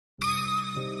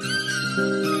Alright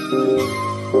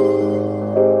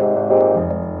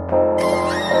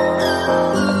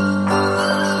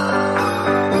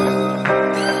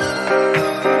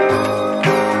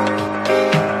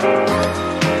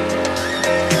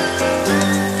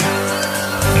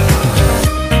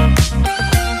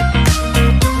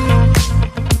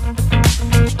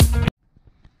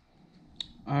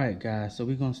guys, so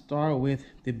we're going to start with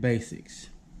the basics.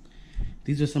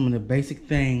 These are some of the basic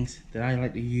things that I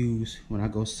like to use when I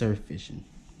go surf fishing.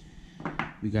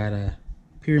 We got a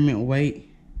pyramid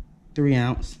weight, 3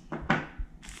 ounce.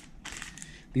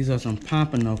 These are some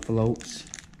pompano floats.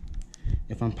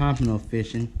 If I'm pompano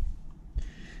fishing,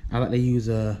 I like to use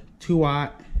a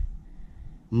 2-aught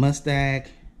Mustang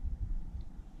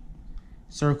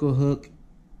circle hook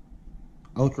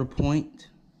ultra point.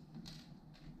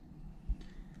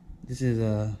 This is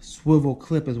a swivel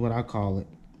clip is what I call it.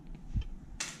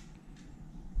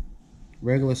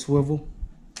 Regular swivel.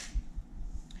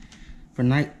 For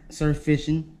night surf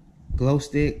fishing, glow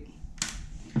stick.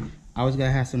 I always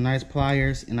gotta have some nice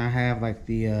pliers, and I have like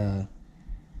the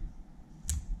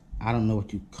I don't know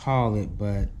what you call it,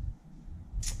 but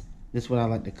this is what I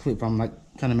like to clip. If I'm like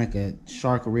trying to make a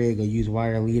shark rig or use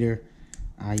wire leader,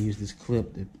 I use this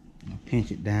clip to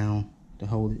pinch it down to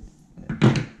hold it.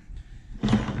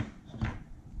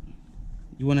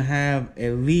 You want to have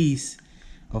at least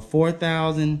a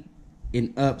 4,000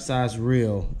 and up size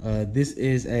reel. This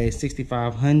is a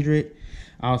 6500.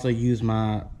 I also use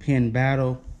my Penn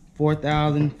Battle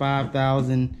 4,000,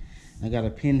 5,000. I got a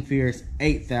Penn Fierce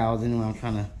 8,000 when I'm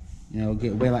trying to,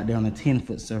 get way out there on a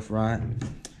 10-foot surf rod.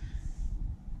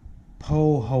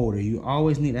 Pole holder. You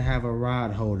always need to have a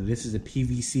rod holder. This is a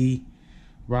PVC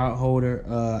rod holder.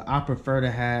 I prefer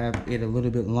to have it a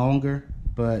little bit longer,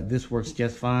 but this works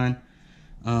just fine.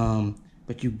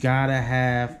 But you gotta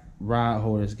have rod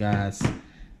holders, guys,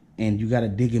 and you gotta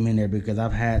dig them in there, because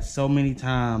I've had so many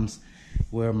times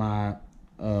where my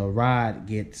rod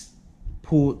gets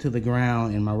pulled to the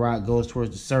ground and my rod goes towards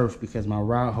the surf because my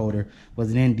rod holder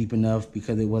wasn't in deep enough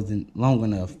because it wasn't long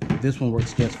enough. This one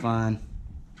works just fine.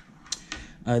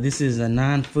 This is a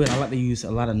 9-foot. I like to use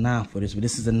a lot of 9-footers, but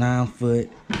this is a 9-foot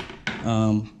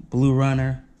Blue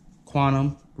Runner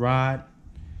Quantum rod.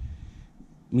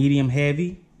 Medium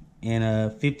heavy, and a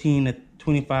 15 to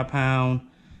 25 pound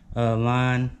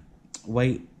line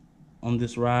weight on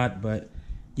this rod, but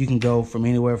you can go from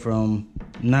anywhere from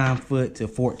 9-foot to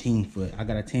 14-foot. I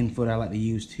got a 10-foot I like to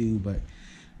use too, but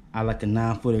I like a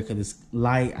 9-footer because it's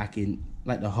light. I can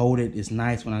like to hold it. It's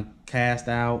nice when I cast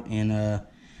out, and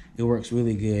it works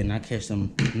really good, and I catch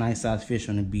some nice sized fish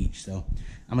on the beach. So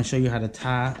I'm gonna show you how to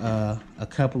tie a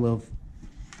couple of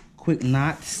quick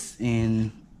knots,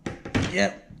 and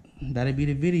yep, that'll be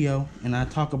the video. And I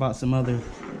talk about some other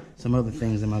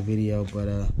things in my video, but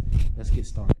let's get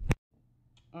started.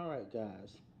 All right,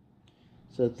 guys.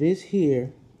 So this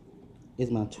here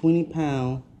is my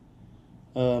 20-pound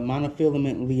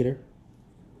monofilament leader.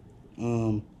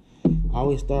 I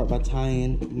always start by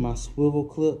tying my swivel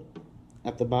clip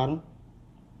at the bottom,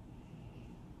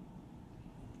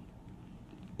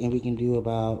 and we can do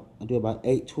about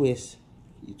 8 twists.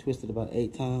 You twist it about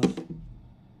 8 times.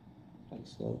 Like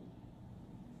so.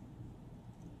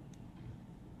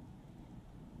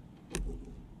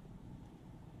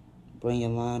 Bring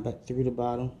your line back through the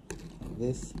bottom, like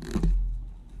this.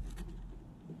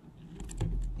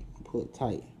 Pull it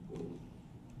tight.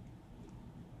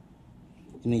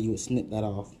 And then you would snip that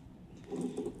off.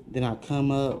 Then I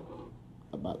come up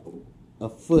about a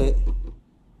foot,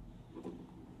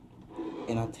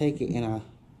 and I take it and I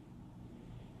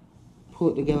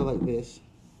pull it together like this.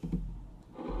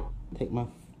 Take my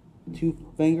 2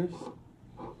 fingers,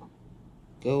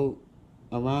 go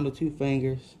around the 2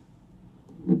 fingers,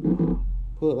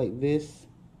 pull it like this,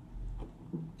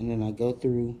 and then I go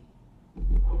through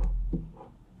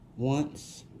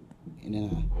once, and then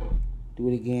I do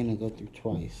it again and go through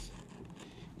twice.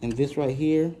 And this right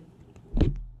here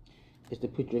is to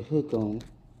put your hook on.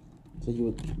 So you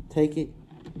would take it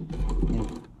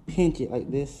and pinch it like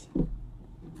this, and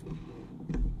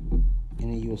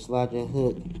then you will slide your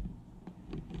hook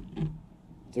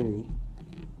through.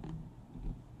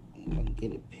 If I can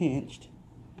get it pinched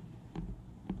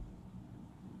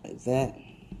like that,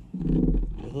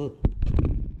 the hook,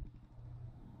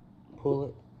 pull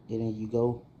it, and then you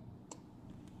go,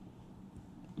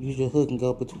 use your hook and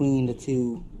go between the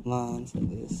 2 lines like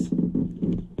this,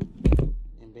 and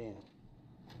bam.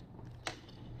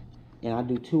 And I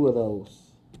do 2 of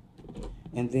those.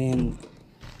 And then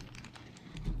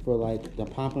for like the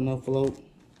pompano float,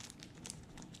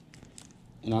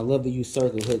 and I love to use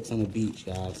circle hooks on the beach,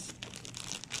 guys.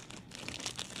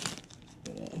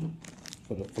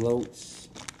 for the floats.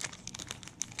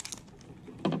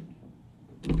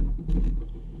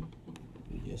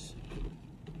 You just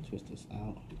twist this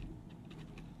out.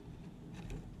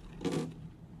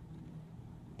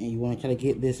 And you want to try to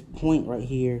get this point right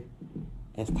here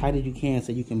as tight as you can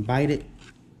so you can bite it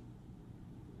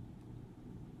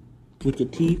with your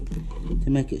teeth to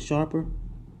make it sharper.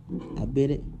 I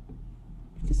bit it.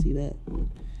 You can see that. And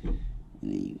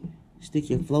then you stick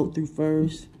your float through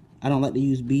first. I don't like to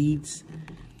use beads.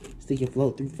 Stick your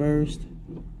float through first.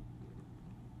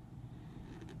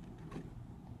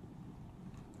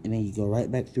 And then you go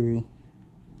right back through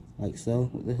like so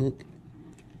with the hook.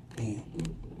 Bam.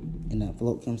 And that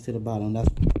float comes to the bottom. That's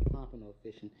pompano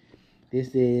fishing. This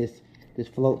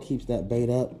float keeps that bait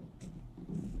up.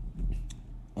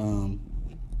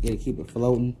 It'll keep it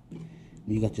floating.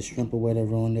 You got your shrimp or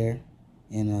whatever on there,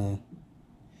 and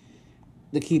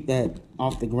to keep that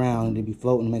off the ground, to be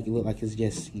floating, to make it look like it's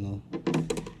just, you know,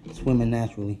 swimming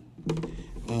naturally.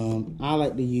 I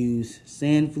like to use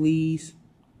sand fleas,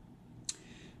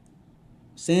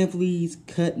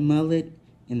 cut mullet,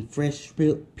 and fresh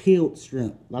peeled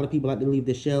shrimp. A lot of people like to leave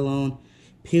the shell on.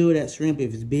 Peel that shrimp.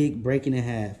 If it's big, break it in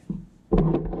half.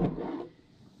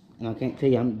 And I can't tell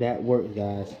you that works,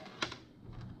 guys.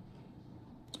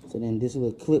 So then this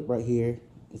little clip right here,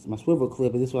 it's my swivel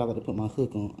clip, and this is what I got to put my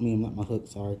hook on. I mean, not my hook,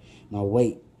 sorry, my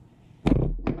weight.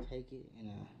 Take it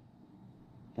and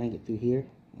bang it through here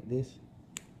like this,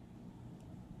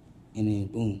 and then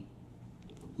boom,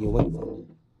 your weight's on it.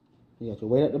 You got your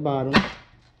weight at the bottom.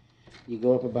 You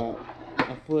go up about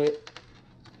a foot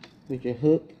with your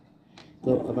hook.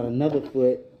 Go up about another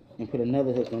foot and put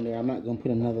another hook on there. I'm not gonna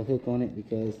put another hook on it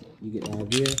because you get the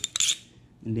idea.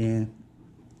 And then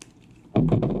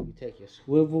you take your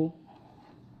swivel,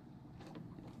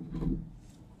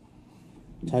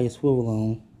 tie your swivel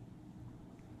on,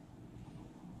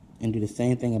 and do the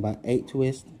same thing about 8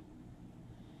 twists.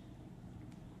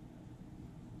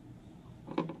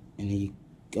 And then you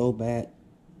go back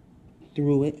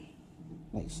through it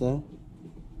like so.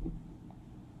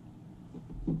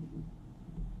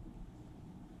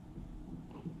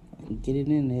 I can get it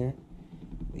in there.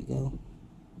 There we go.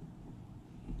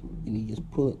 And you just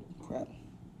pull it. Crap.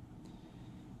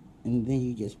 And then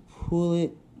you just pull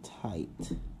it tight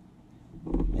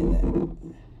like that.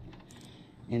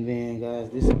 And then, guys,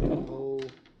 this is the whole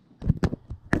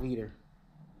leader.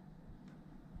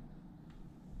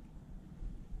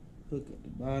 Hook at the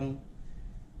bottom,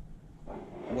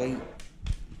 weight,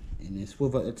 and then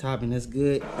swivel at the top, and that's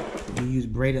good. You use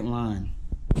braided line.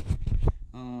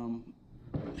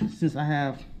 Since I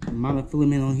have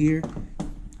monofilament on here,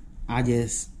 I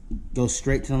just go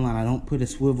straight to the line. I don't put a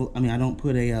swivel, I don't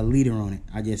put a leader on it.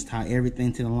 I just tie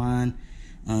everything to the line.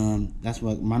 That's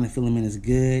what monofilament is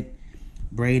good.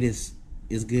 Braid is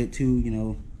good too, you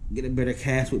know. Get a better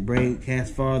cast with braid.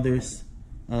 Cast farthest.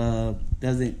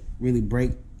 Doesn't really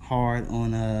break hard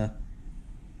on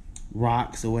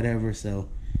rocks or whatever, so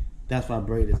that's why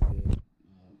braid is good.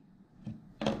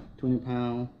 20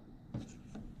 pound,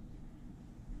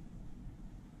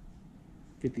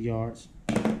 50 yards.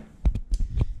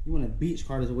 You want a beach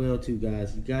cart as well too,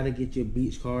 guys. You gotta get your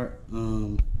beach cart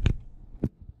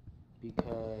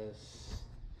because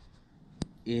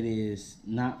it is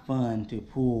not fun to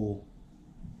pull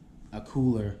a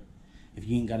cooler if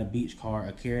you ain't got a beach cart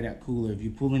or carry that cooler. If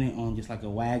you're pulling it on just like a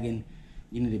wagon,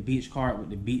 you need a beach cart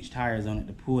with the beach tires on it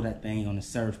to pull that thing on the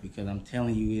surf, because I'm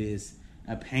telling you, it is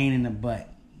a pain in the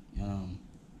butt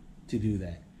to do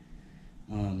that.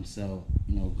 So,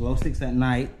 you know, glow sticks at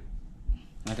night.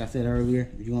 Like I said earlier,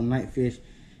 if you want night fish,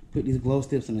 put these glow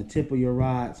sticks on the tip of your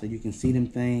rod so you can see them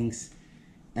things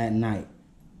at night,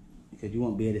 because you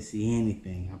won't be able to see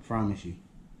anything, I promise you.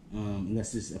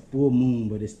 Unless it's a full moon,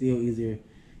 but it's still easier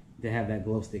to have that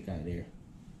glow stick out there.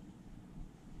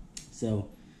 So,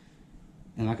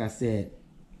 and like I said,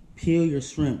 peel your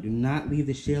shrimp. Do not leave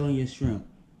the shell on your shrimp.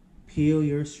 Peel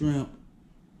your shrimp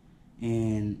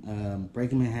and break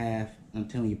them in half. I'm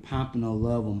telling you, pompano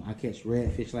love them. I catch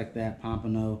redfish like that,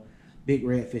 pompano, big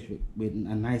redfish with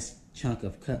a nice chunk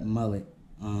of cut mullet.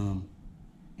 And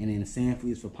then the sand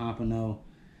fleas for pompano.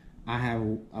 I have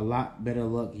a lot better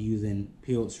luck using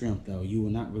peeled shrimp though. You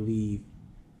will not believe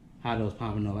how those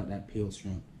pompano like that peeled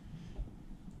shrimp.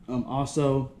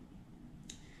 Also,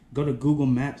 go to Google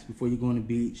Maps before you go on the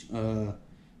beach.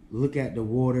 Look at the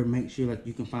water. Make sure like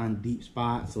you can find deep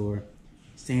spots or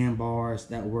sandbars.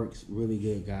 That works really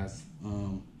good, guys.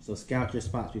 So scout your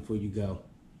spots before you go.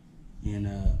 And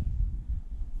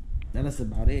that's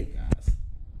about it, guys.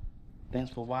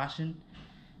 Thanks for watching,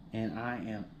 and I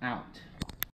am out.